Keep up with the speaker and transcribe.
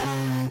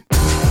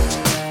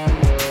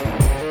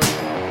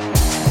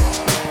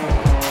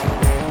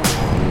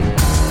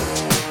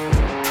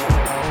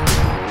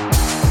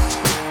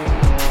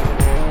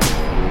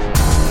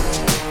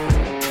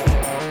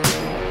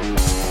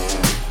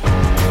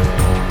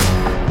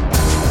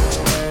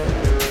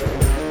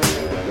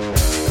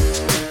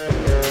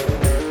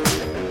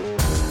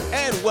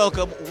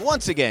welcome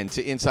once again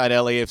to Inside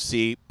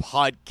LAFC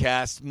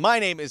podcast. My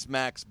name is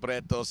Max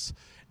Bretos.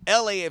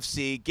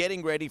 LAFC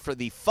getting ready for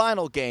the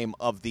final game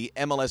of the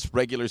MLS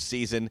regular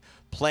season,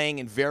 playing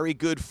in very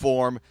good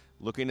form,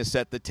 looking to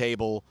set the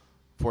table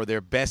for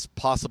their best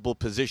possible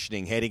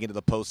positioning heading into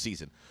the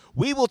postseason.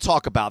 We will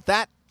talk about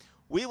that.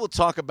 We will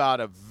talk about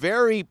a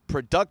very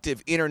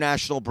productive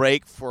international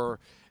break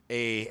for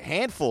a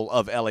handful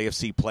of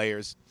LAFC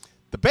players.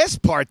 The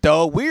best part,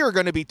 though, we are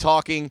going to be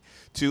talking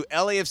to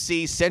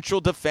LAFC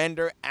central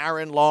defender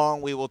Aaron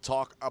Long. We will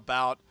talk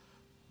about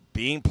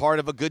being part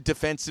of a good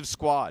defensive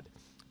squad,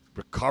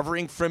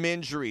 recovering from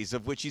injuries,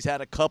 of which he's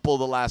had a couple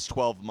the last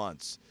 12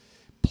 months,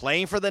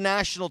 playing for the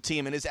national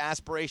team and his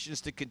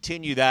aspirations to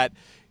continue that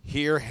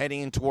here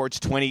heading in towards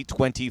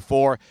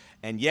 2024.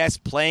 And yes,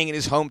 playing in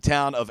his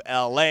hometown of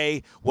LA,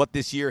 what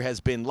this year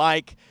has been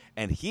like.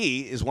 And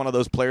he is one of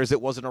those players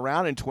that wasn't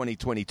around in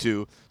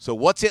 2022. So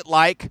what's it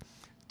like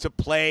to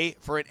play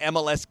for an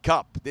MLS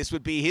Cup? This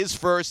would be his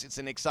first. It's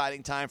an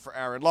exciting time for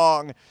Aaron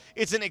Long.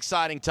 It's an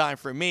exciting time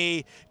for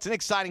me. It's an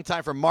exciting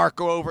time for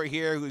Marco over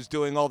here, who's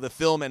doing all the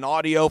film and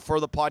audio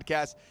for the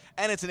podcast.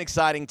 And it's an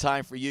exciting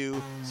time for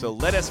you. So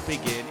let us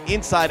begin.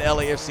 Inside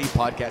LAFC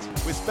podcast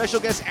with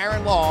special guest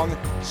Aaron Long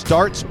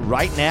starts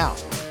right now.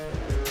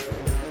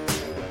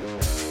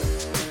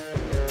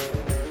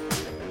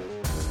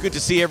 Good to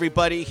see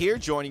everybody here,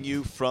 joining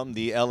you from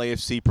the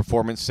LAFC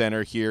Performance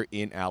Center here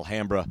in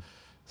Alhambra,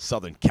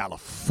 Southern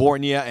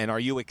California. And are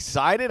you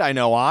excited? I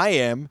know I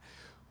am.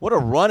 What a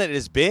run it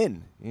has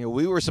been. You know,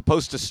 we were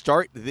supposed to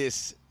start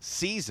this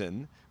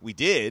season. We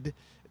did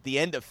at the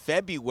end of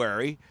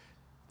February.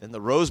 Then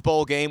the Rose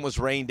Bowl game was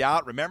rained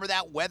out. Remember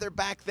that weather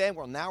back then?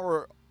 Well, now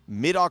we're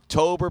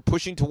mid-October,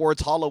 pushing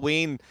towards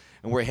Halloween,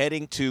 and we're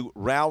heading to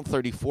round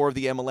 34 of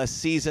the MLS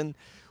season.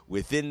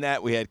 Within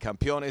that, we had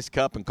Campeones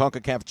Cup and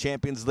CONCACAF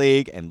Champions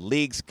League and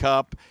Leagues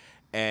Cup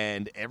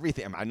and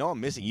everything. I know I'm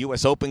missing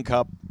U.S. Open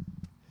Cup.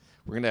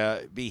 We're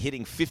going to be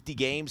hitting 50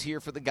 games here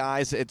for the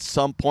guys at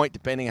some point,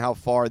 depending how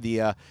far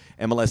the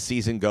MLS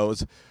season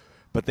goes.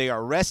 But they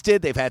are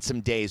rested. They've had some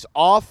days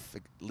off,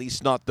 at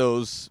least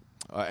those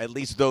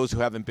who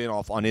haven't been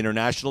off on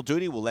international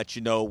duty. We'll let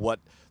you know what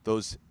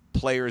those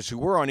players who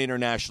were on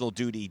international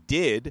duty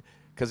did,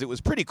 because it was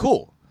pretty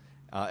cool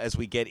as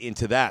we get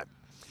into that.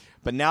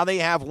 But now they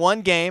have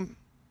one game,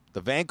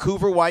 the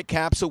Vancouver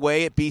Whitecaps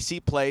away at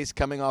BC Place,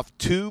 coming off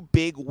two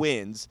big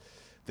wins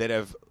that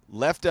have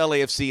left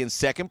LAFC in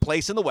second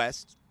place in the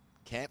West.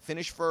 Can't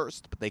finish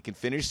first, but they can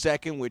finish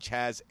second, which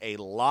has a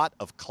lot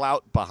of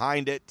clout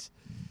behind it.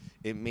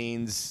 It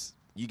means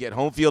you get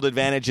home field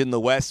advantage in the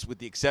West, with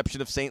the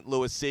exception of St.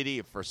 Louis City.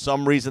 If for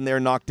some reason they're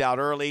knocked out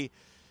early,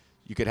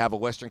 you could have a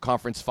Western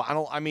Conference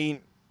final. I mean,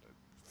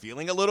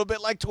 feeling a little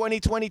bit like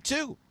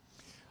 2022.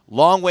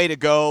 Long way to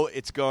go.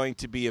 It's going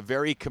to be a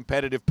very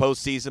competitive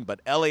postseason,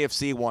 but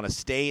LAFC want to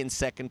stay in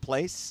second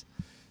place.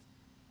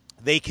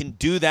 They can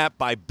do that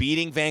by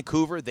beating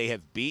Vancouver. They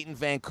have beaten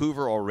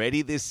Vancouver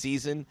already this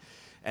season,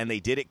 and they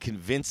did it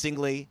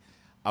convincingly.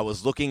 I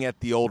was looking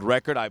at the old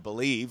record, I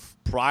believe,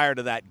 prior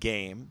to that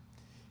game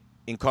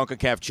in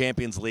CONCACAF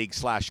Champions League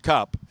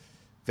 /Cup.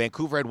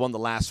 Vancouver had won the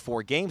last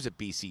 4 games at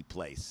BC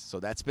Place, so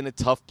that's been a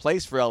tough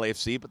place for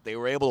LAFC, but they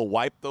were able to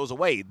wipe those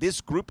away.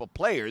 This group of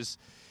players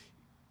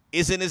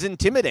isn't as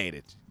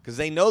intimidated because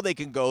they know they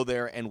can go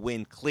there and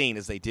win clean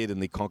as they did in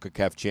the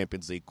CONCACAF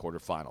Champions League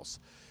quarterfinals.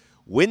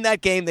 Win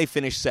that game, they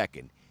finish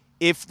second.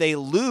 If they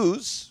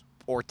lose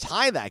or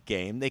tie that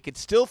game, they could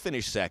still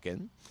finish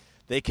second.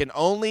 They can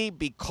only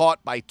be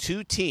caught by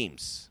 2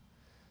 teams.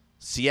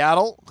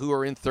 Seattle, who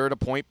are in third, a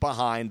point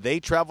behind,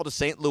 they travel to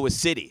St. Louis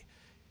City.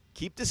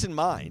 Keep this in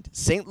mind.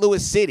 St.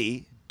 Louis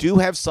City do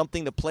have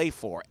something to play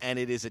for, and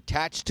it is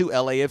attached to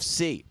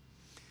LAFC.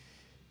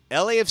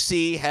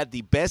 LAFC had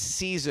the best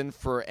season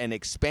for an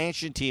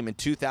expansion team in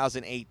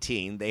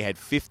 2018. They had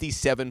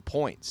 57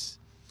 points.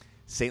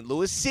 St.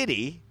 Louis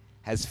City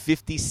has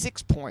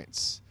 56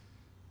 points.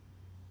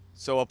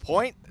 So a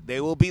point,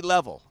 they will be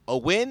level. A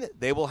win,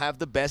 they will have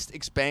the best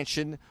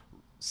expansion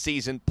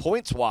season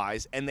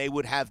points-wise, and they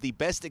would have the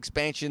best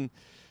expansion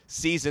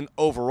season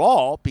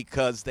overall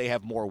because they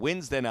have more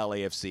wins than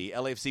LAFC.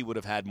 LAFC would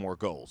have had more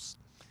goals.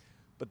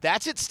 But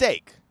that's at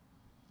stake.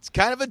 It's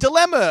kind of a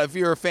dilemma if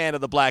you're a fan of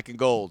the black and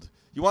gold.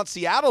 You want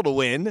Seattle to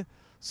win,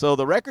 so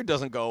the record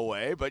doesn't go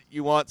away, but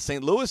you want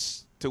St.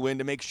 Louis to win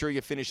to make sure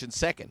you finish in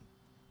second.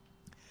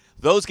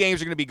 Those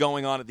games are going to be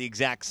going on at the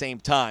exact same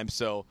time,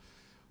 so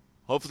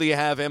hopefully you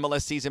have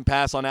MLS Season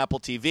Pass on Apple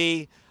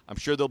TV. I'm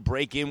sure they'll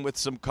break in with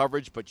some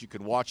coverage, but you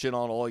can watch it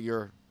on all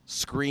your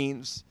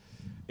screens.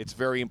 It's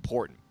very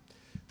important.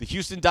 The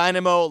Houston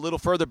Dynamo, a little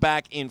further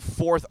back in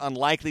fourth.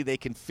 Unlikely they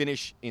can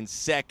finish in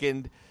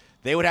second.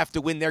 They would have to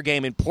win their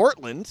game in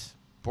Portland.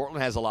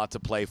 Portland has a lot to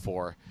play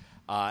for.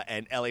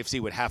 And LAFC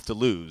would have to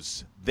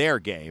lose their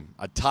game.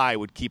 A tie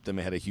would keep them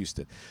ahead of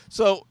Houston.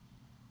 So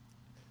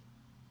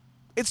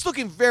it's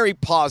looking very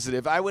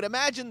positive. I would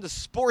imagine the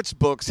sports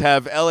books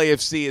have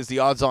LAFC as the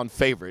odds-on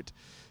favorite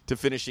to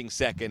finishing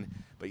second.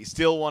 but you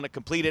still want to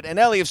complete it. And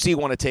LAFC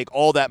want to take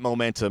all that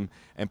momentum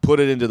and put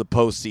it into the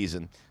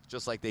postseason,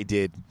 just like they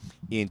did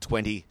in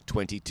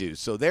 2022.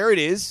 So there it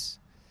is.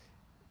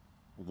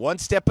 One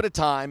step at a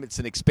time. It's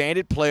an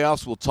expanded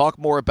playoffs. We'll talk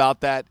more about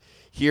that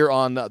here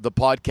on the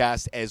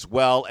podcast, as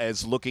well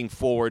as looking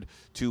forward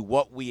to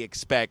what we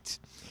expect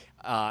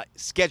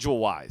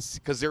schedule-wise,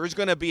 because there is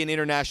going to be an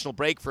international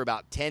break for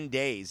about 10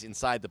 days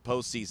inside the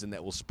postseason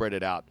that will spread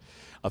it out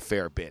a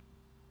fair bit.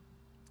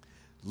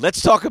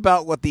 Let's talk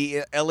about what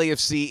the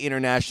LAFC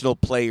international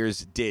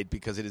players did,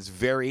 because it is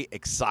very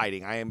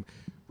exciting.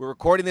 We're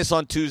recording this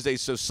on Tuesday,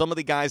 so some of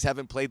the guys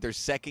haven't played their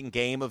second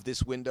game of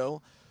this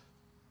window.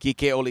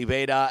 Kike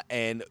Oliveira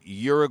and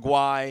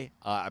Uruguay,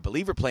 I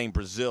believe, are playing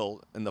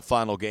Brazil in the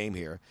final game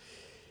here.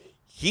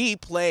 He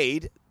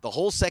played the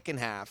whole second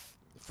half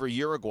for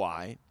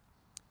Uruguay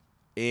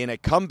in a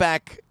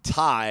comeback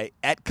tie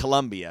at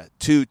Colombia,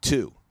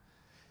 2-2.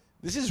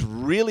 This is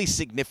really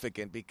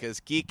significant because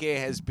Kike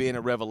has been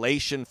a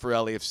revelation for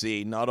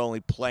LAFC, not only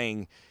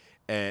playing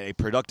a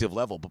productive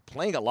level, but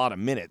playing a lot of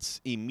minutes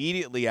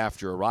immediately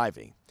after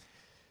arriving.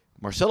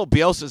 Marcelo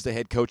Bielsa is the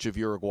head coach of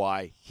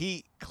Uruguay.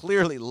 He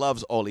clearly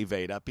loves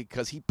Oliveira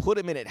because he put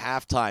him in at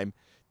halftime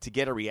to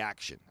get a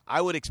reaction. I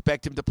would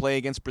expect him to play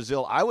against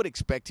Brazil. I would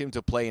expect him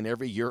to play in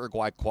every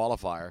Uruguay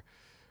qualifier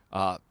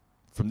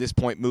from this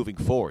point moving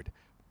forward.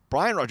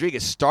 Brian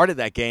Rodriguez started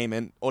that game,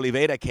 and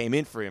Oliveira came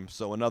in for him,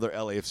 so another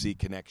LAFC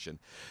connection.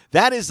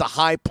 That is the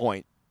high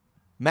point.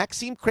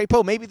 Maxime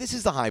Crépeau, maybe this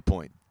is the high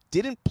point.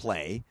 Didn't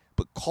play,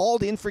 but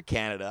called in for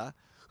Canada,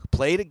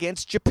 played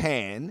against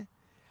Japan,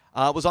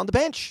 was on the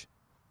bench.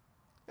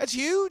 That's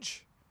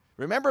huge.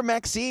 Remember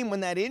Maxime, when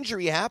that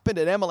injury happened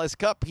at MLS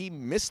Cup, he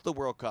missed the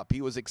World Cup.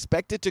 He was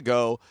expected to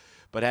go,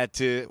 but had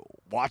to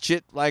watch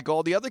it like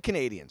all the other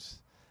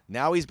Canadians.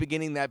 Now he's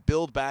beginning that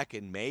build back,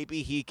 and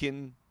maybe he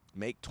can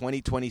make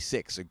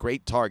 2026 a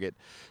great target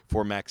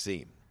for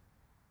Maxime.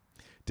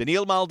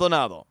 Daniel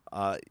Maldonado,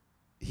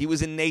 he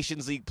was in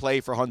Nations League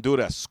play for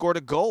Honduras, scored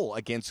a goal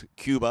against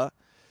Cuba.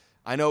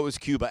 I know it was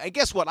Cuba. And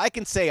guess what? I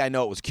can say I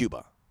know it was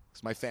Cuba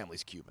because my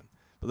family's Cuban,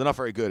 but they're not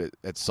very good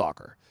at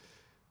soccer.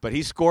 But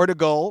he scored a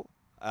goal.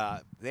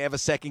 They have a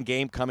second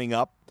game coming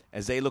up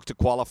as they look to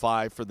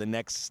qualify for the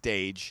next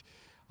stage,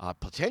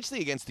 potentially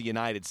against the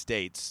United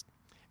States.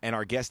 And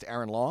our guest,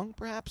 Aaron Long,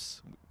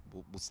 perhaps?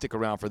 We'll stick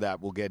around for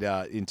that. We'll get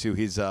into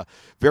his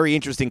very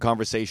interesting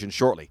conversation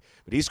shortly.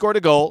 But he scored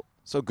a goal,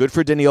 so good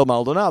for Daniel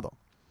Maldonado.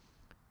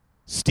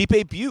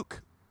 Stipe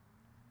Buke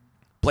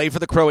played for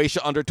the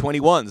Croatia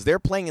under-21s. They're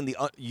playing in the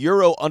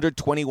Euro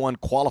under-21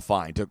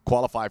 qualifying to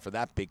qualify for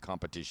that big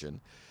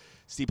competition.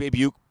 Stipe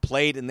Buke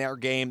played in their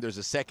game. There's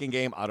a second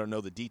game. I don't know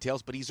the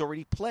details, but he's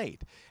already played.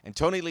 And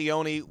Tony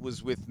Leone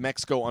was with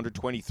Mexico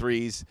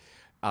under-23s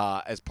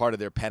as part of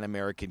their Pan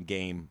American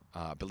game,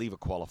 I believe a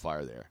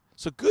qualifier there.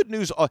 So good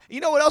news. You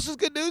know what else is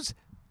good news?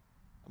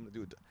 I'm going to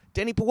do it.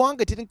 Denny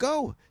Puwanga didn't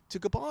go to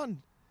Gabon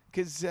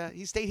because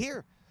he stayed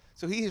here.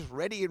 So he is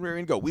ready and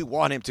rearing to go. We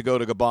want him to go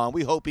to Gabon.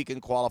 We hope he can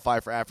qualify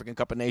for African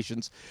Cup of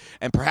Nations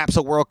and perhaps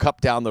a World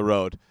Cup down the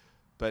road.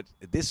 But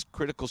at this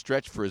critical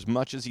stretch, for as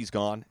much as he's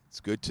gone, it's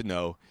good to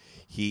know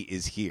he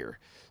is here.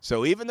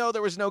 So even though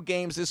there was no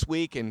games this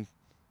week, and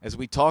as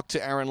we talk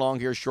to Aaron Long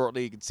here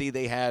shortly, you can see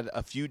they had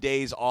a few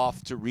days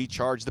off to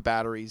recharge the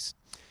batteries.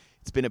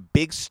 It's been a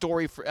big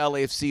story for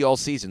LAFC all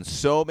season.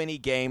 So many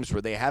games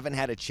where they haven't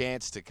had a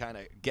chance to kind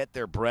of get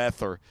their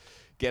breath or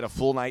get a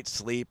full night's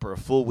sleep or a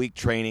full week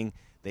training.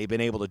 They've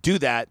been able to do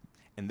that,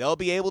 and they'll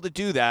be able to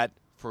do that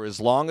for as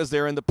long as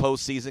they're in the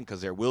postseason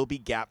because there will be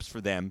gaps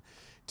for them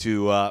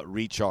to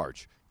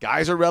recharge.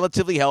 Guys are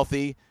relatively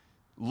healthy.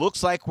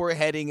 Looks like we're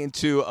heading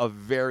into a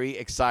very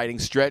exciting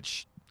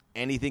stretch.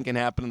 Anything can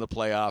happen in the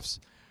playoffs.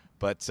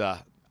 But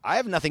I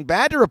have nothing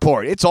bad to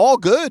report. It's all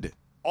good.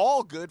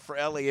 All good for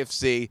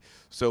LAFC.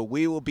 So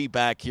we will be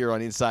back here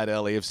on Inside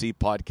LAFC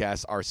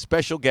Podcast. Our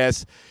special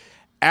guest,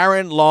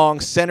 Aaron Long,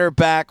 center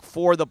back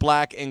for the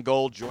Black and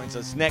Gold, joins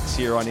us next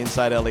here on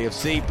Inside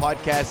LAFC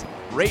Podcast.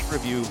 Rate,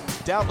 review,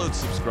 download,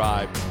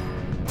 subscribe.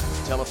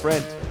 Tell a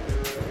friend.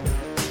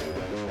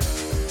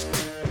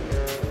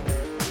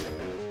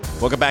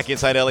 Welcome back,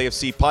 Inside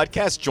LAFC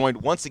Podcast,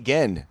 joined once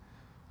again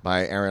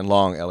by Aaron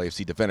Long,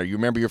 LAFC defender. You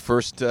remember your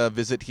first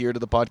visit here to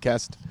the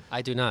podcast?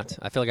 I do not.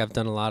 I feel like I've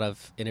done a lot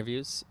of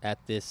interviews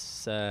at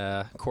this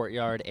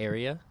courtyard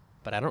area,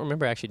 but I don't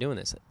remember actually doing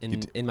this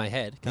in my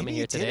head. Coming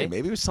here today,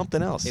 maybe it was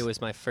something else. It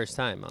was my first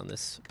time on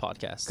this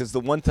podcast. Because the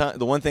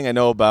one thing I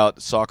know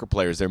about soccer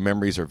players, their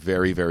memories are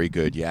very, very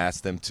good. You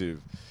ask them to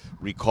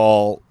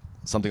recall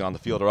something on the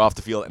field or off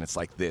the field, and it's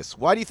like this.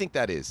 Why do you think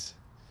that is?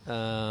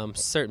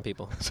 Certain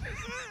people.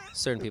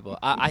 Certain people.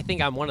 I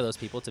think I'm one of those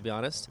people, to be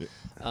honest.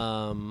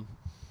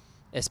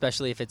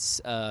 Especially if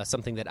it's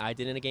something that I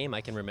did in a game,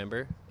 I can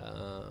remember.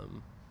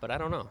 But I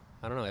don't know.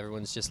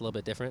 Everyone's just a little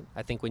bit different.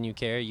 I think when you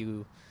care,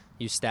 you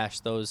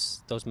stash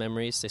those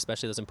memories,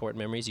 especially those important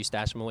memories. You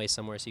stash them away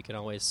somewhere so you can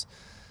always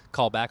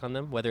call back on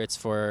them, whether it's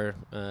for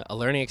a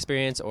learning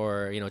experience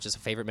or just a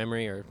favorite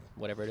memory or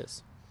whatever it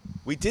is.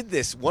 We did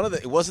this.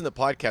 It wasn't the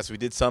podcast. We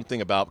did something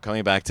about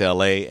coming back to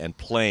LA and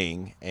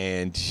playing,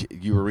 and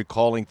you were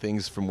recalling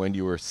things from when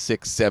you were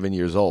 6, 7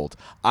 years old.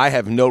 I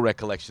have no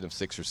recollection of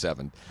 6 or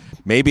 7.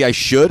 Maybe I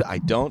should. I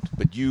don't.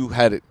 But you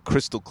had it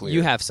crystal clear.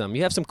 You have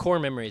some core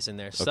memories in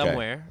there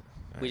somewhere.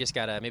 We just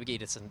gotta maybe get you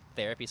to some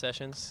therapy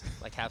sessions,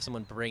 like have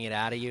someone bring it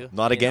out of you.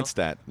 Not against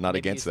that.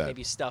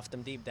 Maybe stuff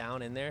them deep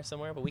down in there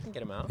somewhere, but we can get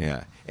them out.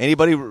 Yeah.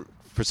 Anybody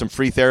for some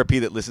free therapy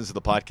that listens to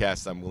the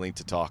podcast, I'm willing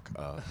to talk.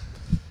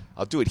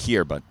 I'll do it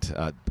here, but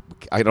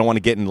I don't want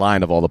to get in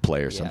line of all the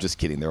players. Yeah. I'm just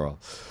kidding. They're all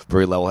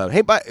very level-headed.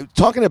 Hey, but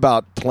talking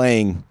about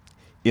playing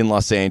in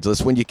Los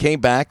Angeles, when you came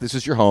back, this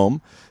is your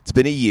home. It's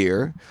been a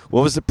year.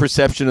 What was the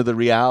perception of the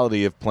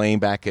reality of playing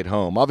back at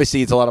home?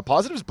 Obviously, it's a lot of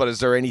positives, but is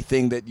there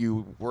anything that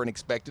you weren't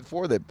expected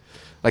for? That,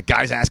 like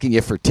guys asking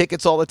you for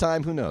tickets all the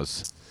time? Who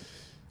knows?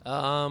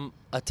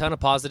 A ton of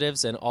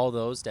positives, and all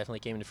those definitely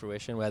came to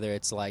fruition, whether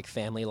it's like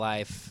family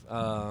life,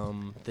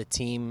 the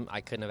team.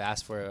 I couldn't have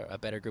asked for a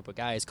better group of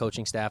guys,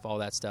 coaching staff, all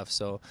that stuff.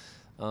 So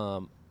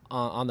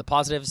on the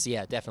positives,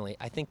 yeah, definitely.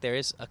 I think there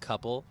is a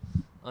couple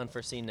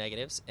unforeseen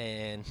negatives,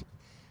 and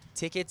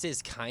tickets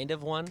is kind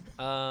of one.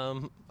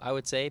 I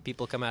would say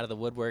people come out of the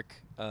woodwork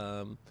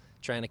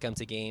trying to come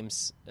to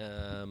games.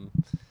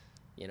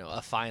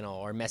 A final,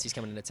 or Messi's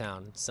coming into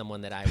town.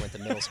 Someone that I went to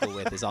middle school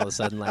with is all of a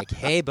sudden like,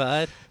 "Hey,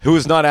 bud," who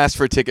has not asked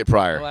for a ticket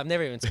prior. Well, I've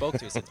never even spoke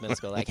to since middle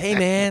school. Like, "Hey,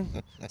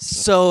 man,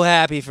 so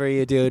happy for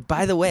you, dude.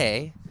 By the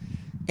way,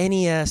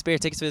 any spare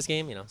tickets for this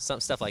game?" Some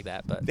stuff like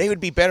that. But they would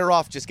be better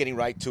off just getting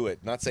right to it,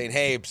 not saying,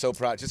 "Hey, I'm so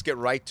proud." Just get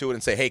right to it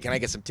and say, "Hey, can I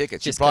get some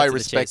tickets?" You'd probably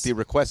respect the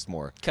request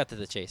more. Cut to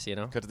the chase,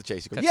 Cut to the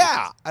chase. You go,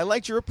 yeah, I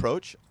liked your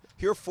approach.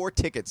 Here are 4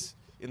 tickets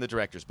in the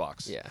director's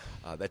box. Yeah,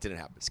 that didn't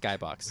happen.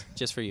 Skybox,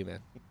 just for you, man.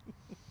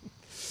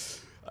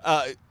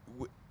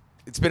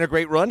 It's been a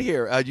great run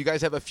here. You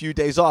guys have a few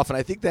days off, and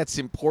I think that's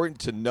important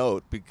to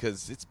note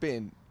because it's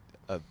been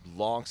a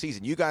long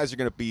season. You guys are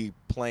going to be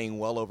playing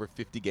well over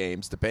 50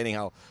 games, depending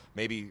how,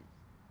 maybe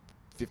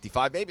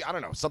 55, maybe, I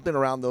don't know, something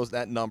around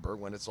that number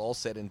when it's all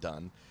said and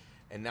done.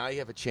 And now you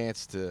have a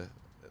chance to,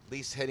 at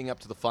least heading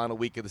up to the final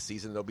week of the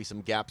season, there'll be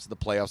some gaps in the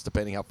playoffs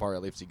depending how far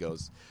LAFC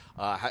goes.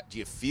 Do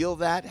you feel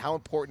that? How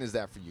important is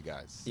that for you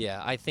guys?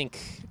 Yeah, I think,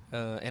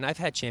 and I've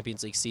had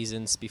Champions League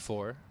seasons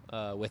before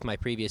with my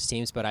previous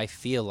teams, but I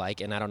feel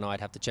like, and I don't know, I'd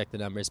have to check the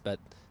numbers, but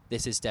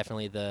this is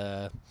definitely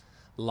the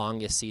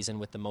longest season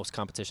with the most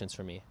competitions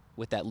for me.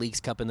 With that Leagues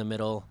Cup in the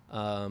middle,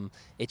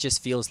 it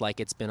just feels like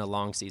it's been a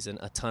long season,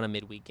 a ton of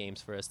midweek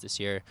games for us this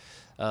year.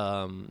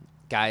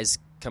 Guys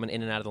coming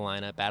in and out of the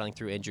lineup, battling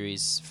through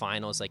injuries,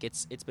 finals, like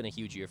it's been a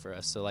huge year for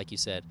us. So like you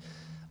said,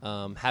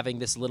 having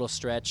this little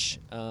stretch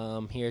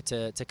here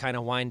to kind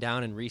of wind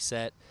down and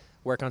reset,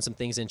 work on some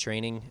things in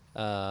training,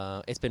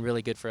 it's been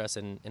really good for us,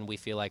 and we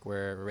feel like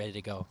we're ready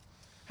to go.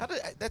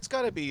 That's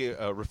got to be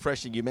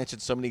refreshing. You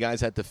mentioned so many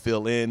guys had to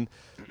fill in,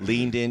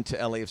 leaned into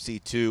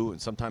LAFC too, and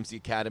sometimes the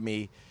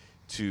academy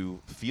to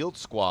field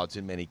squads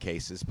in many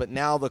cases. But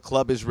now the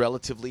club is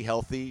relatively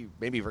healthy,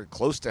 maybe very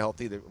close to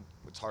healthy.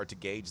 It's hard to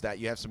gauge that.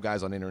 You have some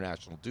guys on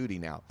international duty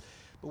now.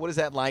 But what is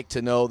that like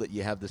to know that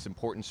you have this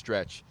important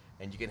stretch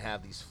and you can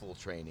have these full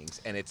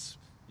trainings, and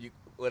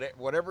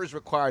whatever is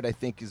required, I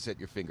think, is at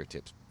your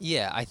fingertips?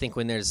 Yeah, I think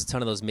when there's a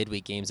ton of those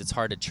midweek games, it's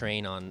hard to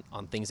train on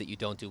things that you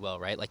don't do well,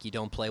 right? Like you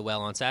don't play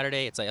well on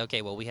Saturday. It's like,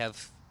 okay, well, we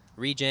have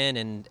regen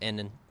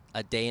and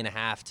a day and a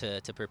half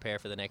to prepare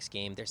for the next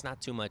game. There's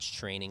not too much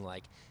training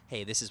like,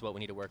 hey, this is what we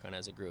need to work on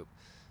as a group.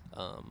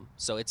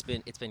 So it's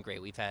been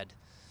great. We've had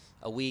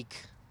a week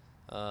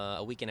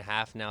and a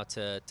half now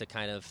to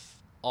kind of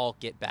all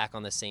get back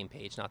on the same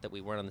page. Not that we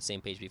weren't on the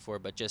same page before,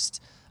 but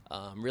just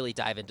really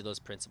dive into those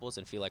principles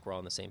and feel like we're all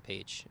on the same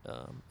page.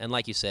 And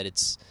like you said,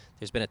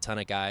 there's been a ton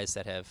of guys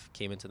that have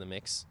came into the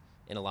mix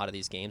in a lot of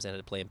these games and had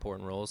to play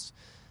important roles.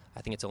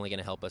 I think it's only going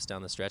to help us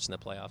down the stretch in the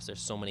playoffs. There's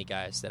so many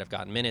guys that have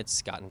gotten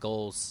minutes, gotten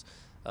goals,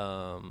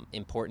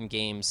 important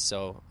games.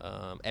 So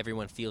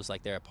everyone feels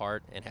like they're a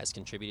part and has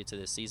contributed to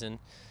this season.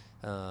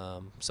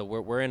 So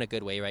we're in a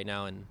good way right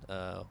now, and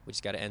we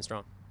just got to end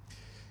strong.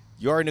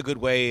 You're in a good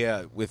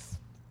way with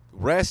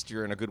rest.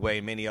 You're in a good way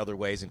in many other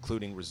ways,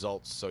 including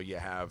results. So you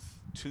have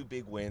 2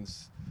 big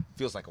wins.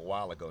 Feels like a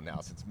while ago now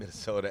since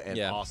Minnesota and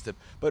Austin.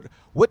 But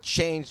what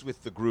changed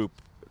with the group,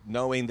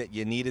 knowing that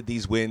you needed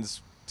these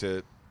wins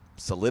to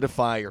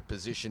solidify your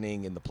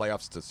positioning in the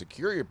playoffs, to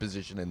secure your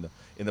position in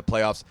the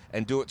playoffs,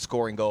 and do it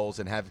scoring goals,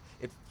 and have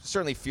it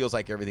certainly feels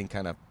like everything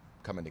kind of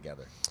coming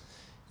together?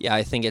 Yeah,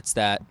 I think it's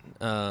that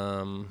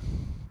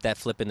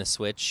flip in the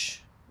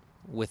switch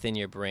within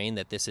your brain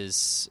that this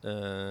is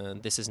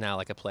now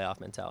like a playoff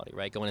mentality,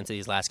 right? Going into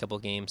these last couple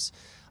of games,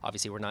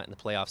 obviously we're not in the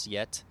playoffs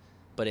yet,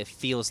 but it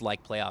feels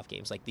like playoff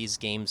games. Like these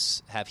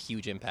games have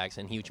huge impacts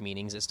and huge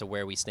meanings as to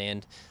where we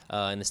stand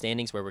in the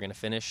standings, where we're going to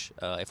finish,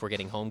 if we're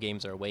getting home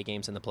games or away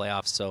games in the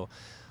playoffs. So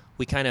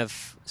we kind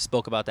of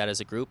spoke about that as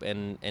a group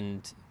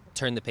and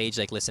turned the page.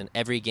 Like, listen,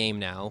 every game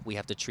now we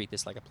have to treat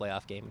this like a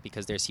playoff game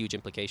because there's huge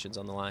implications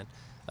on the line.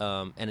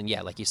 And then,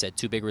 yeah, like you said,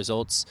 2 big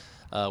results.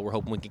 We're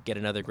hoping we can get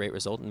another great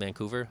result in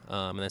Vancouver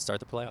and then start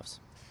the playoffs.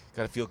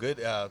 Got to feel good.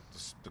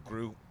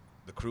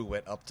 The crew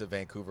went up to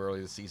Vancouver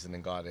earlier this season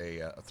and got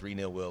a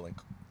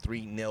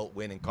 3-0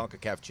 win in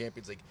CONCACAF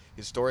Champions League.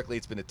 Historically,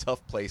 it's been a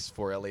tough place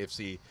for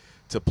LAFC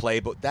to play,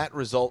 but that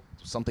result,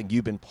 something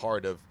you've been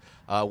part of.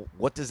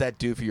 What does that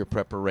do for your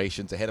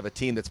preparations ahead of a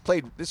team that's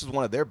played? This is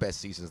one of their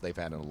best seasons they've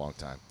had in a long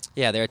time.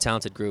 Yeah, they're a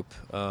talented group,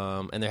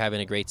 and they're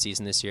having a great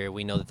season this year.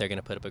 We know that they're going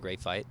to put up a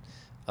great fight.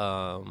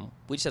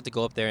 We just have to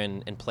go up there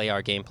and play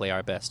our game, play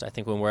our best. I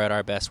think when we're at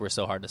our best, we're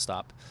so hard to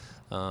stop.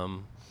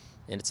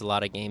 And it's a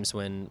lot of games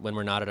when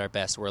we're not at our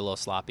best, we're a little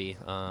sloppy,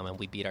 and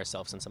we beat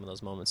ourselves in some of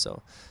those moments.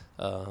 So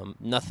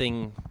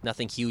nothing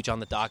huge on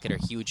the docket or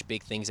huge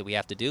big things that we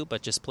have to do,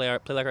 but just play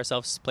like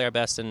ourselves, play our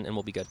best, and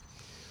we'll be good.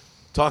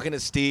 Talking to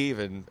Steve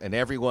and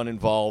everyone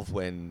involved,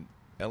 when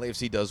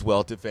LAFC does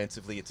well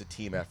defensively, it's a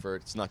team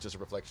effort. It's not just a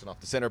reflection off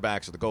the center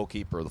backs or the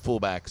goalkeeper or the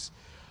fullbacks.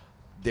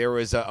 There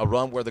was a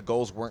run where the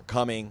goals weren't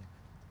coming.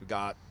 We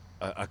got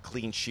a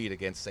clean sheet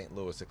against St.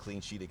 Louis, a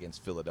clean sheet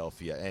against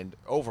Philadelphia. And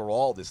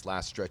overall, this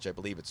last stretch, I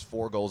believe it's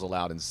 4 goals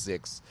allowed in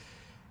 6.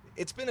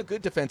 It's been a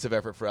good defensive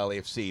effort for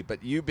LAFC,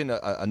 but you've been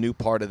a new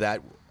part of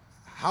that.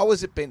 How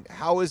has it been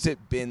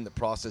the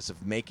process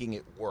of making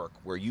it work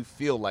where you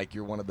feel like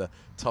you're one of the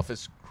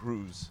toughest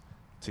crews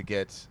to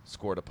get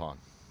scored upon?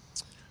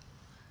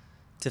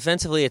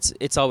 Defensively,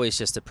 it's always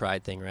just a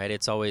pride thing, right?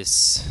 It's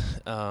always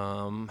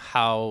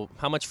how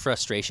much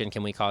frustration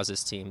can we cause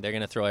this team? They're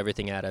going to throw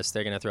everything at us.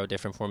 They're going to throw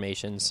different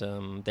formations.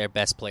 Their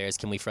best players,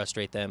 can we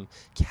frustrate them?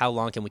 How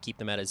long can we keep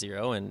them at a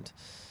 0? And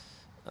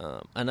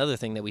another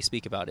thing that we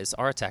speak about is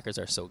our attackers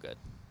are so good.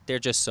 They're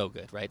just so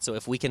good, right? So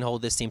if we can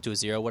hold this team to a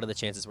 0, what are the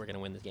chances we're going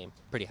to win the game?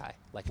 Pretty high.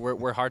 Like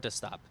we're hard to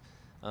stop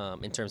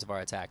in terms of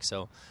our attack.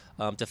 So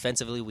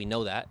defensively, we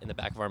know that in the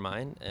back of our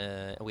mind.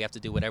 We have to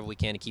do whatever we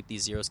can to keep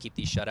these 0s, keep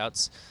these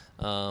shutouts,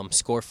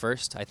 score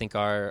first. I think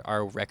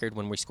our record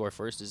when we score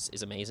first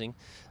is amazing.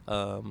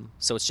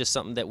 So it's just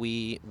something that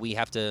we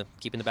have to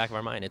keep in the back of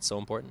our mind. It's so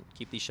important.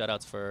 Keep these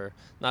shutouts for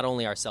not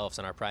only ourselves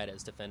and our pride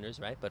as defenders,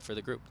 right, but for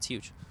the group. It's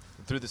huge.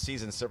 Through the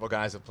season, several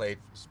guys have played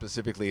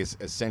specifically as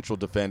central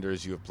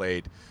defenders. You have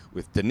played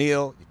with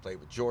Daniil, you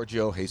played with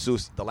Giorgio,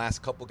 Jesus. The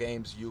last couple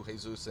games, you,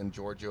 Jesus, and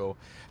Giorgio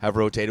have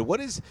rotated.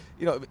 What is,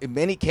 in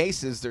many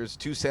cases, there's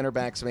 2 center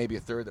backs, maybe a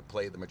third that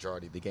play the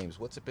majority of the games.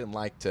 What's it been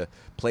like to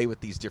play with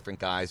these different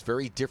guys,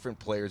 very different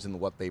players in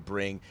what they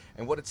bring,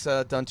 and what it's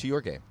done to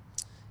your game?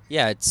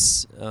 Yeah,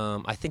 it's.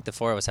 I think the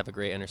 4 of us have a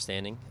great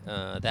understanding,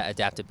 that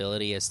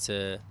adaptability as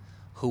to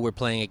who we're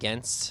playing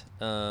against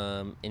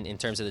in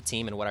terms of the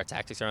team and what our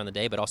tactics are on the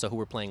day, but also who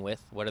we're playing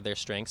with. What are their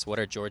strengths? What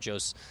are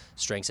Giorgio's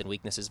strengths and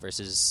weaknesses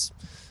versus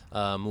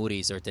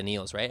Moody's or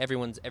Daniil's, right?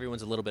 Everyone's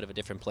a little bit of a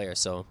different player,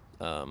 so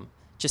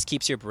just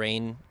keeps your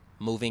brain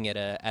moving at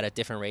a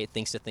different rate,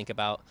 things to think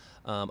about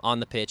on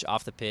the pitch,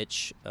 off the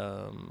pitch,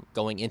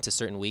 going into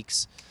certain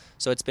weeks.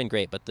 So it's been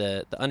great, but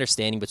the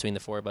understanding between the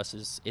 4 of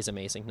us is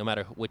amazing, no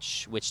matter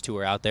which 2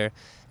 are out there.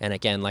 And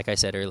again, like I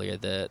said earlier,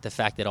 the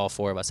fact that all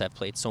 4 of us have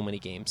played so many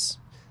games,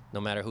 no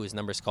matter whose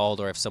number's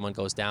called or if someone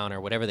goes down or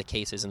whatever the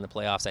case is in the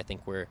playoffs, I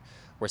think we're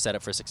set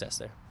up for success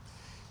there.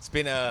 It's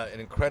been an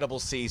incredible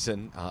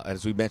season,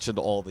 as we mentioned,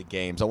 all the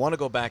games. I want to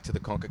go back to the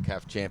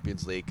CONCACAF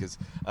Champions League because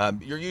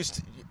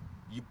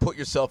you put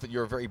yourself,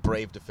 you're a very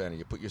brave defender.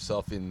 You put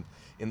yourself in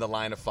the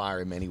line of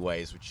fire in many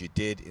ways, which you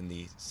did in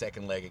the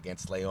second leg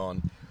against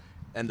Leon.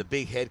 And the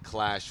big head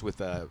clash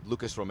with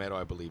Lucas Romero,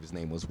 I believe his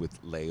name was, with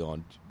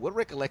Leon. What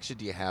recollection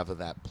do you have of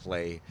that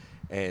play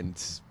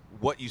and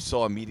what you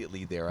saw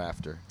immediately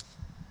thereafter?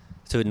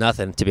 So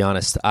nothing, to be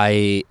honest.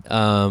 I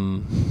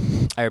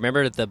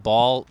remember the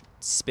ball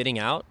spitting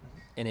out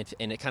and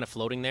it kind of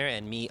floating there,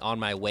 and me on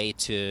my way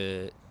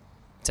to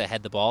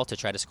head the ball to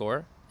try to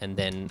score, and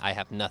then I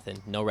have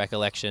nothing, no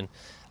recollection.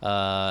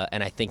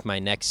 And I think my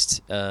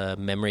next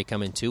memory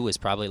coming to was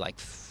probably like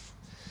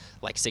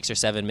 6 or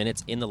 7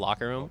 minutes in the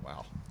locker room.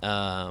 Oh,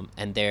 wow.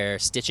 And they're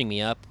stitching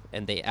me up,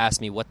 and they asked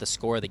me what the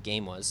score of the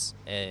game was,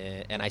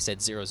 and I said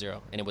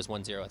 0-0, and it was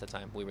 1-0 at the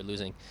time. We were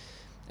losing.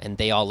 And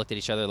they all looked at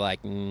each other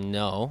like,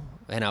 no.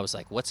 And I was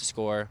like, what's the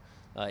score?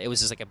 It was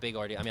just like a big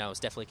ordeal. I mean, I was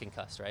definitely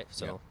concussed, right?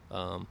 So,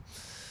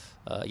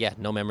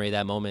 no memory of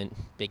that moment.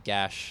 Big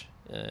gash.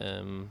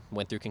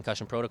 Went through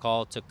concussion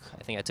protocol.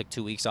 I think I took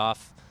 2 weeks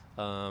off.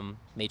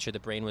 Made sure the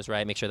brain was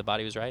right, make sure the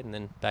body was right, and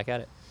then back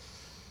at it.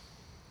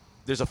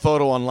 There's a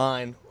photo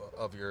online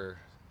of your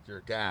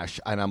gash,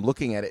 and I'm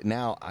looking at it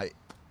now. I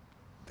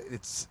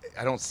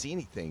don't see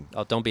anything.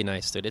 Oh, don't be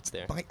nice, dude. It's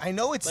there. I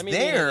know it's there. Let me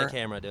lean in the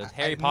camera, dude.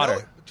 Harry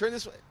Potter. Turn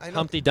this way.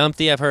 Humpty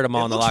Dumpty. I've heard them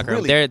all in the locker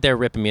room. They're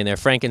ripping me in there.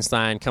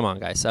 Frankenstein. Come on,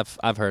 guys.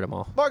 I've heard them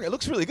all. Mark, it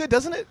looks really good,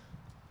 doesn't it?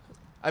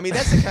 I mean,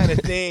 that's the kind of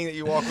thing that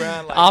you walk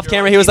around like. Off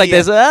camera, he was like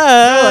this.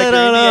 I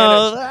don't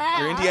know.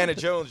 You're Indiana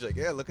Jones. You're like,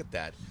 yeah, look at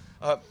that.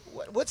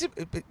 What's it?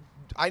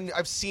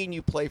 I've seen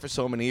you play for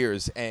so many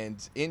years,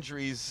 and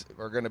injuries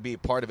are going to be a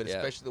part of it,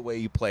 especially the way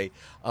you play.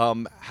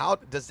 How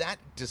does that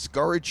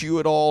discourage you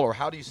at all, or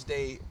how do you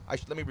stay?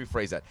 Let me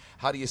rephrase that.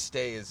 How do you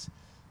stay as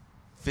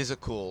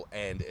physical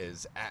and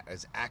as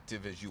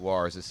active as you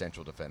are as a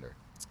central defender?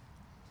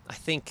 I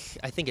think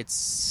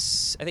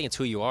it's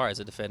who you are as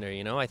a defender.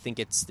 I think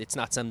it's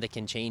not something that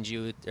can change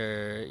you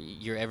or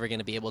you're ever going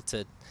to be able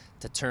to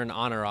turn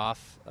on or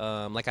off.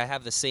 Like I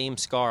have the same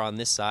scar on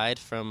this side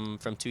from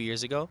 2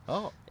 years ago.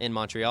 Oh. In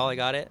Montreal, I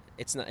got it.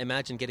 It's not,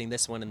 imagine getting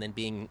this one and then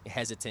being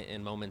hesitant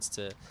in moments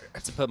to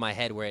put my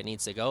head where it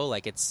needs to go.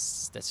 Like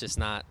that's just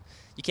not.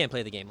 You can't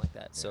play the game like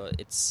that. So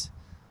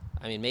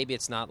maybe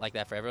it's not like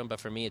that for everyone, but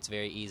for me, it's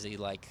very easy.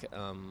 Like.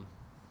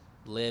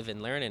 Live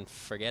and learn and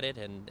forget it,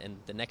 and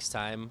the next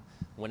time,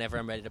 whenever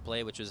I'm ready to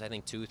play, which was I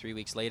think 2-3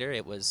 weeks later,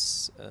 it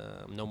was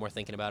no more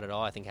thinking about it at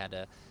all. I think I had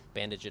to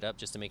bandage it up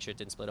just to make sure it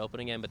didn't split open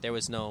again, but there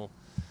was no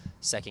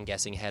second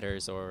guessing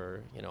headers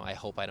or I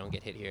hope I don't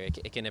get hit here.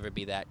 It can never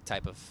be that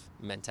type of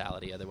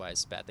mentality,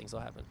 otherwise bad things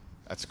will happen.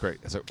 That's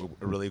great. That's a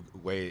really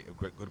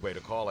good way to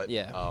call it.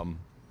 Yeah.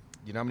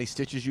 You know how many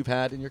stitches you've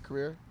had in your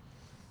career?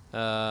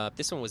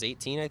 This one was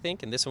 18, I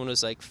think, and this one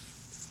was like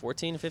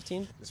 14,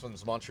 15. This one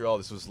was Montreal.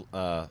 This was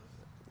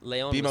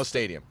Leon BMO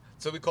Stadium.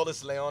 So we call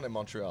this Leon in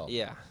Montreal.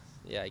 Yeah,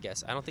 I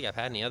guess. I don't think I've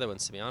had any other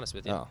ones, to be honest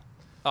with you.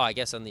 Oh, I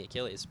guess on the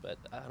Achilles, but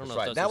I don't know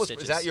if those were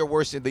stitches. Was that your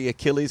worst in the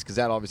Achilles? Because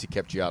that obviously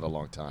kept you out a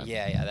long time.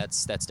 Yeah,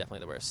 that's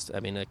definitely the worst.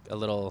 I mean, a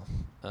little.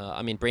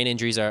 Brain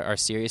injuries are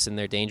serious and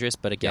they're dangerous,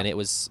 but again, it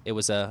was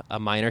a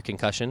minor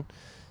concussion.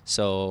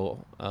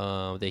 So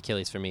the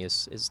Achilles for me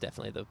is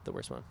definitely the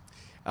worst one.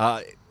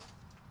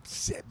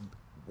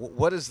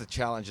 What is the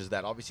challenges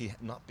that obviously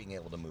not being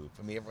able to move?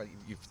 I mean,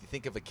 you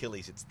think of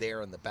Achilles, it's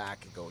there in the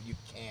back and go, you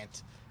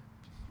can't,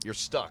 you're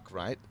stuck,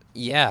 right?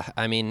 Yeah,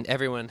 I mean,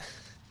 everyone.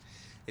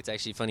 It's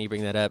actually funny you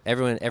bring that up.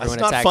 Everyone it's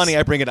attacks. Not funny.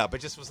 I bring it up. It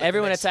just was. Like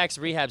everyone attacks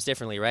rehabs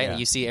differently, right? Yeah.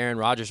 You see Aaron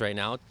Rodgers right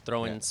now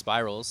throwing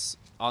spirals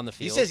on the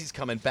field. He says he's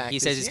coming back. He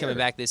says he's coming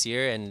back this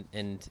year, and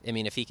I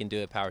mean, if he can do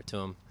it, power to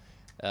him.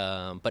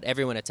 But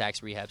everyone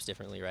attacks rehabs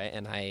differently, right?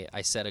 And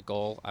I set a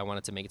goal. I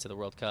wanted to make it to the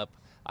World Cup.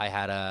 I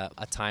had a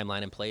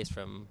timeline in place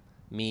from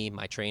me,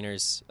 my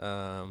trainers,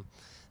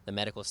 the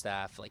medical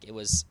staff. Like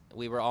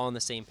we were all on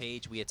the same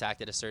page. We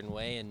attacked it a certain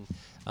way, and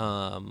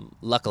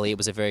luckily it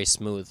was a very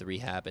smooth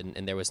rehab,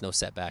 and there was no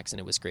setbacks, and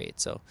it was great.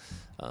 So,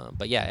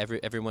 but yeah,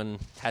 everyone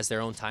has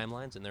their own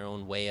timelines and their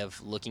own way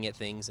of looking at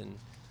things, and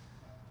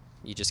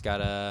you just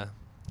gotta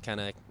kind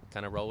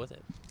of roll with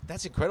it.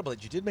 That's incredible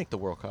that you did make the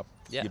World Cup.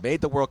 Yeah. You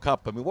made the World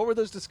Cup. I mean, what were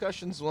those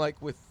discussions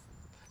like with?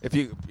 If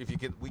you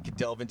could, we could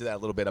delve into that a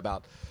little bit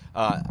about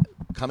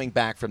coming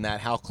back from that,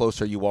 how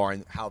closer you are,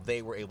 and how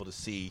they were able to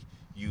see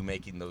you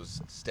making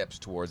those steps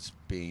towards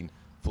being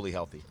fully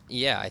healthy.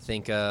 Yeah, I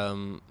think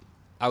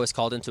I was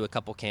called into a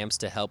couple camps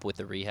to help with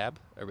the rehab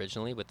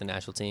originally with the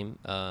national team,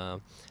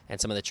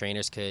 and some of the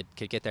trainers could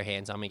get their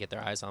hands on me, get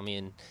their eyes on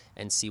me,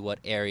 and see what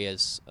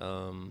areas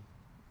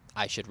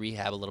I should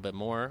rehab a little bit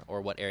more, or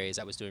what areas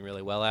I was doing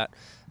really well at.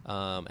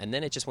 And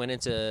then it just went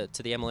into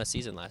the MLS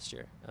season last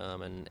year,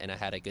 and I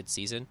had a good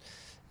season.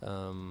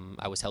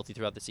 I was healthy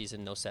throughout the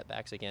season, no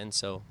setbacks again.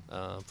 So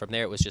from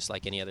there, it was just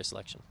like any other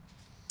selection.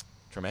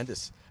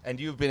 Tremendous. And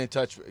you've been in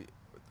touch.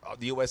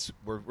 The U.S.,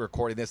 we're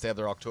recording this. They have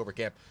their October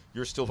camp.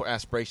 You're still for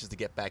aspirations to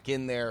get back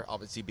in there,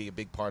 obviously be a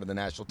big part of the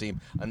national team,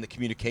 and the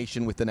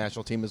communication with the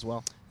national team as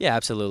well? Yeah,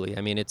 absolutely.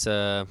 I mean, it's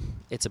a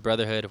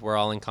brotherhood. We're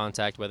all in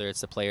contact, whether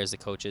it's the players, the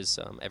coaches.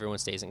 Everyone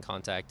stays in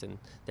contact, and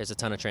there's a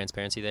ton of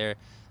transparency there.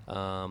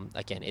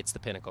 Again, it's the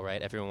pinnacle,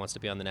 right? Everyone wants to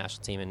be on the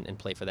national team and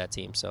play for that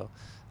team. So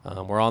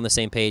we're all on the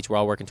same page. We're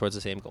all working towards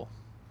the same goal.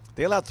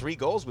 They allowed 3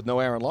 goals with no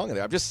Aaron Long in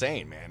there. I'm just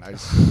saying, man.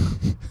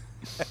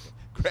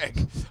 Greg,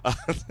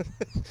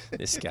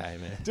 this guy,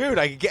 man, dude,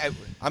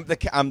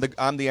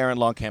 I'm the Aaron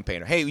Long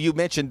campaigner. Hey, you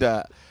mentioned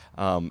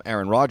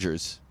Aaron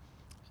Rodgers.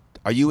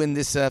 Are you in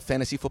this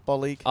fantasy football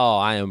league? Oh,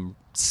 I am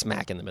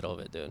smack in the middle of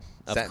it, dude.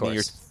 Does that mean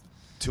you're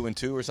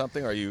 2-2 or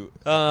something? Are you? You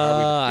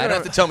don't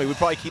have to tell me. We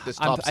probably keep this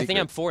top secret. I think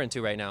I'm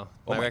 4-2 right now.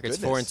 My record's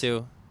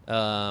 4-2.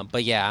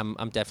 But yeah,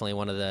 I'm definitely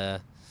one of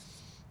the,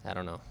 I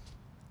don't know,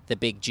 the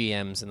big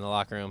GMs in the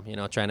locker room. You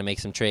know, trying to make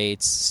some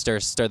trades, stir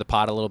the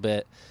pot a little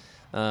bit.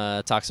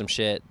 Talk some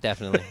shit,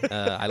 definitely.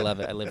 I love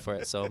it. I live for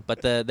it. So,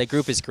 but the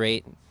group is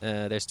great.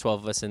 There's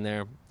 12 of us in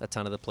there, a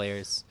ton of the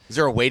players. Is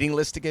there a waiting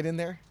list to get in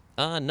there?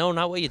 No,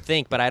 not what you'd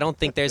think, but I don't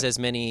think there's as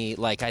many.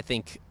 Like, I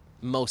think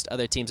most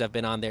other teams I've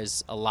been on,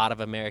 there's a lot of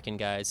American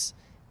guys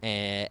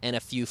and a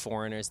few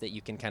foreigners that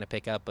you can kind of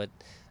pick up. But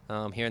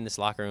here in this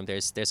locker room,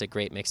 there's a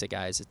great mix of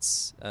guys.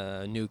 It's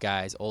new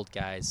guys, old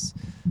guys,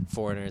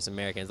 foreigners,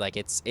 Americans. Like,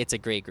 it's a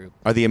great group.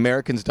 Are the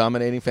Americans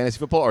dominating fantasy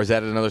football, or is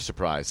that another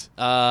surprise?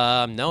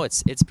 No,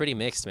 it's pretty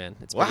mixed, man.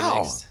 It's pretty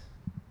mixed.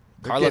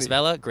 Carlos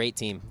Vela, great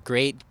team.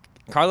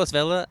 Carlos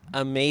Vela,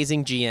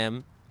 amazing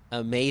GM,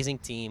 amazing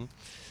team.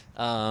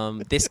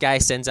 This guy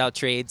sends out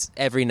trades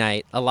every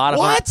night. A lot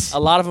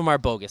of them are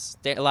bogus.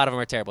 A lot of them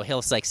are terrible.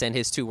 He'll send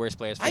his 2 worst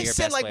players for your best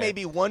player. I send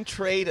maybe 1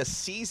 trade a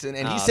season,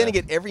 and he's sending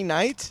it every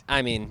night.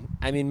 I mean,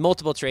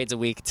 multiple trades a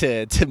week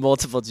to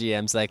multiple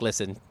GMs. Like,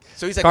 listen.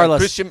 So he's like, Carlos,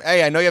 Christian.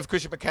 Hey, I know you have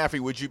Christian McCaffrey.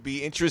 Would you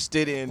be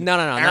interested in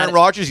Aaron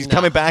Rodgers? He's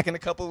coming back in a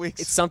couple of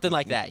weeks. It's something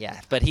like that, yeah.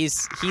 But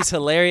he's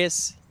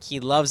hilarious. He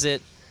loves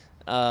it,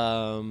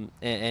 and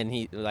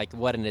he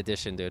what an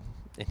addition, dude.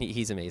 And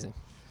he's amazing.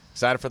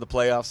 Excited for the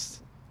playoffs?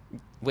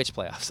 Which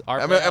playoffs? Our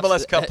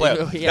MLS Cup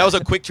playoffs. Yeah. That was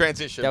a quick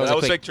transition. That was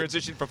a quick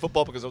transition for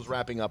football because I was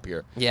wrapping up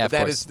here. Yeah,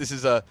 but of course.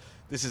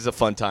 This is a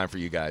fun time for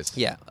you guys.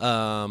 Yeah.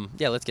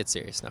 Let's get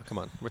serious now. Come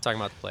on. We're talking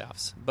about the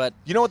playoffs. But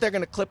you know what they're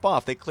going to clip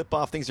off? They clip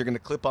off things. They're going to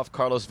clip off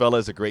Carlos Vela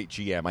as a great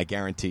GM. I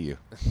guarantee you.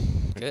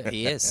 Good.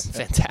 He is.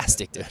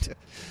 Fantastic, dude.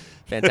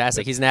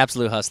 Fantastic. He's an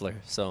absolute hustler.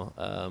 So,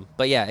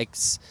 but yeah,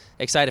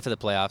 excited for the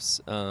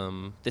playoffs.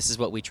 This is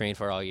what we train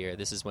for all year.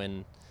 This is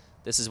when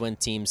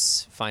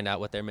teams find out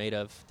what they're made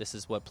of. This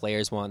is what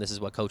players want. This is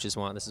what coaches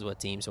want. This is what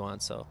teams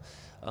want. So,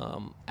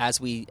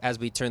 as we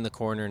turn the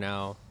corner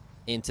now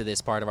into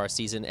this part of our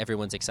season,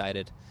 everyone's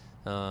excited,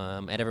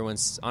 and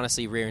everyone's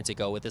honestly rearing to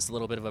go with this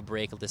little bit of a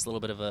break, this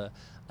little bit of a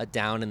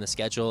down in the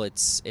schedule.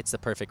 It's the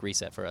perfect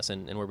reset for us,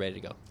 and we're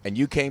ready to go. And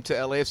you came to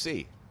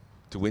LAFC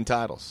to win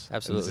titles.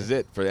 Absolutely. And this is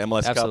it for the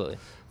MLS Absolutely.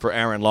 Cup for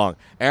Aaron Long.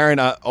 Aaron,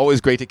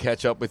 always great to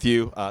catch up with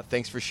you.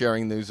 Thanks for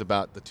sharing news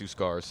about the two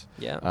scars.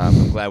 Yeah.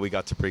 I'm glad we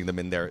got to bring them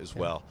in there as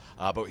well.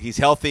 But he's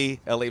healthy.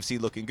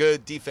 LAFC looking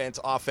good. Defense,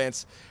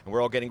 offense. And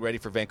we're all getting ready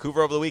for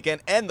Vancouver over the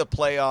weekend and the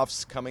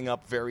playoffs coming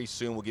up very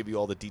soon. We'll give you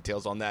all the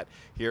details on that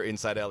here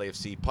inside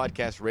LAFC.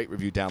 Podcast, rate,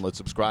 review, download,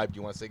 subscribe. Do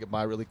you want to say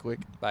goodbye really quick?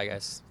 Bye,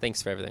 guys.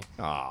 Thanks for everything.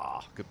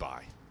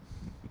 Goodbye.